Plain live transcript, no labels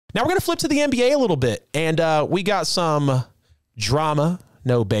Now we're going to flip to the NBA a little bit, and we got some drama.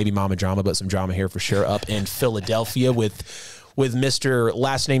 No baby mama drama, but some drama here for sure up in Philadelphia with Mr.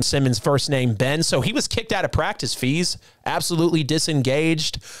 last name Simmons, first name Ben. So he was kicked out of practice fees, absolutely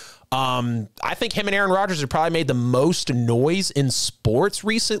disengaged. I think him and Aaron Rodgers have probably made the most noise in sports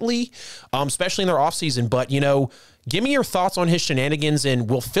recently, especially in their offseason. But, you know, give me your thoughts on his shenanigans, and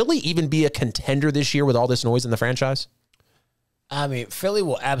will Philly even be a contender this year with all this noise in the franchise? I mean, Philly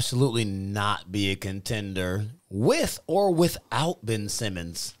will absolutely not be a contender with or without Ben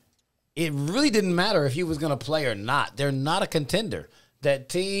Simmons. It really didn't matter if he was going to play or not. They're not a contender. That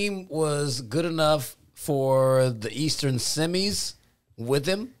team was good enough for the Eastern semis with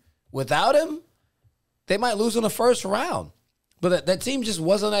him. Without him, they might lose in the first round. But that team just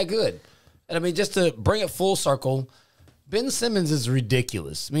wasn't that good. And, I mean, just to bring it full circle, Ben Simmons is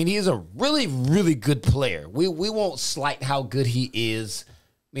ridiculous. I mean, he is a really, really good player. We won't slight how good he is. I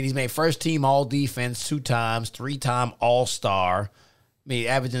mean, he's made first-team all-defense 2 times, 3-time all-star. I mean,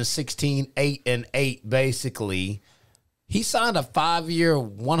 averaging 16, 8, and 8, basically. He signed a 5-year,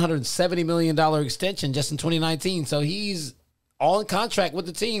 $170 million extension just in 2019, so he's on contract with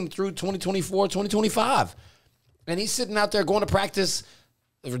the team through 2024, 2025. And he's sitting out there going to practice,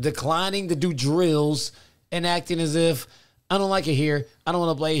 declining to do drills, and acting as if, I don't like it here. I don't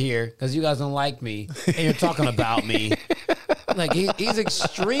want to play here because you guys don't like me, and you're talking about me. Like, he's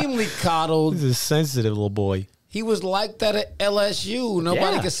extremely coddled. He's a sensitive little boy. He was like that at LSU.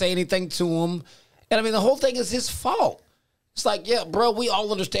 Nobody could say anything to him. And, I mean, the whole thing is his fault. It's like, yeah, bro, we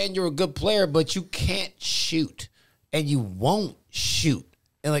all understand you're a good player, but you can't shoot. And you won't shoot.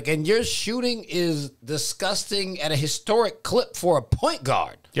 And your shooting is disgusting at a historic clip for a point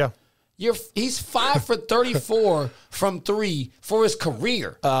guard. Yeah. He's 5 for 34 from 3 for his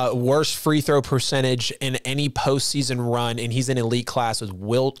career. Worst free throw percentage in any postseason run, and he's in elite class with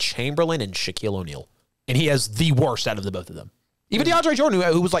Wilt Chamberlain and Shaquille O'Neal. And he has the worst out of the both of them. Even DeAndre Jordan,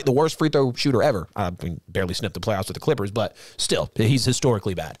 who was like the worst free throw shooter ever. I mean, barely sniffed the playoffs with the Clippers, but still, he's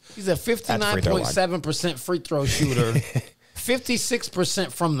historically bad. He's a 59.7% free throw shooter,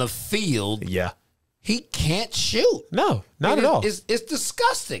 56% from the field. Yeah. He can't shoot. No, not at all. It's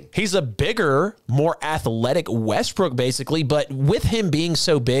disgusting. He's a bigger, more athletic Westbrook, basically, but with him being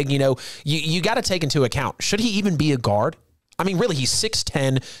so big, you know, you got to take into account, should he even be a guard? I mean, really, he's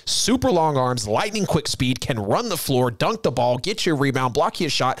 6'10", super long arms, lightning quick speed, can run the floor, dunk the ball, get you a rebound, block you a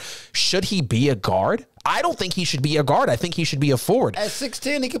shot. Should he be a guard? I don't think he should be a guard. I think he should be a forward. At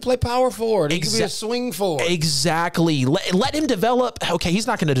 6'10", he could play power forward. He could be a swing forward. Exactly. Let him develop. Okay, he's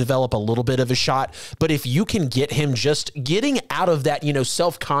not going to develop a little bit of a shot, but if you can get him just getting out of that, you know,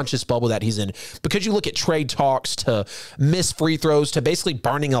 self-conscious bubble that he's in, because you look at trade talks to miss free throws to basically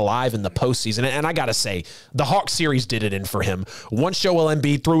burning alive in the postseason, and I got to say, the Hawks series did it in for him. Once Joel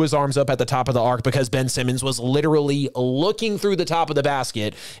Embiid threw his arms up at the top of the arc because Ben Simmons was literally looking through the top of the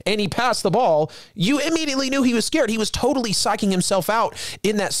basket, and he passed the ball, you immediately knew he was scared. He was totally psyching himself out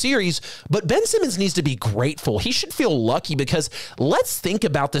in that series. But Ben Simmons needs to be grateful. He should feel lucky, because let's think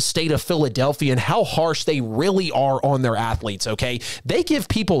about the state of Philadelphia and how harsh they really are on their athletes, okay? They give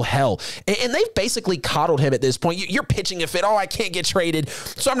people hell, and they've basically coddled him at this point. You're pitching a fit. Oh, I can't get traded,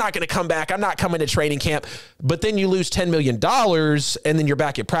 so I'm not going to come back. I'm not coming to training camp. But then you lose $10 million, and then you're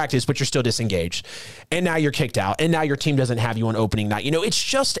back at practice, but you're still disengaged. And now you're kicked out, and now your team doesn't have you on opening night. You know, it's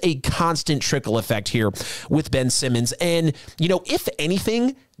just a constant trickle effect here with Ben Simmons. And, you know, if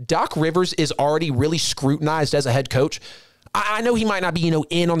anything, Doc Rivers is already really scrutinized as a head coach. I know he might not be, you know,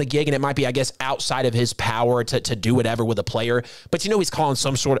 in on the gig, and it might be, I guess, outside of his power to do whatever with a player. But, you know, he's calling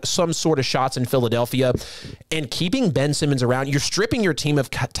some sort of shots in Philadelphia. And keeping Ben Simmons around, you're stripping your team of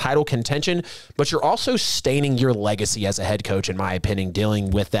title contention, but you're also staining your legacy as a head coach, in my opinion,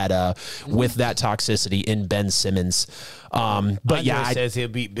 dealing with that toxicity in Ben Simmons. But Andre yeah, says he'll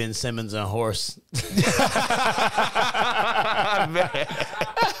beat Ben Simmons on horse.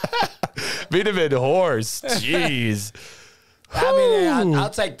 beat him in horse. Jeez. I mean, I'll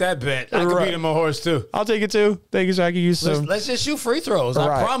take that bet. I can beat him on horse, too. I'll take it, too. Thank you, Jackie. Let's just shoot free throws. Right.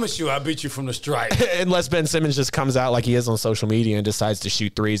 I promise you I'll beat you from the stripe. Unless Ben Simmons just comes out like he is on social media and decides to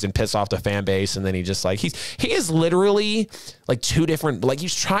shoot threes and piss off the fan base, and then he just, like, he is literally, like,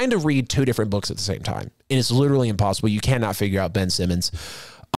 he's trying to read 2 different books at the same time. And it's literally impossible. You cannot figure out Ben Simmons.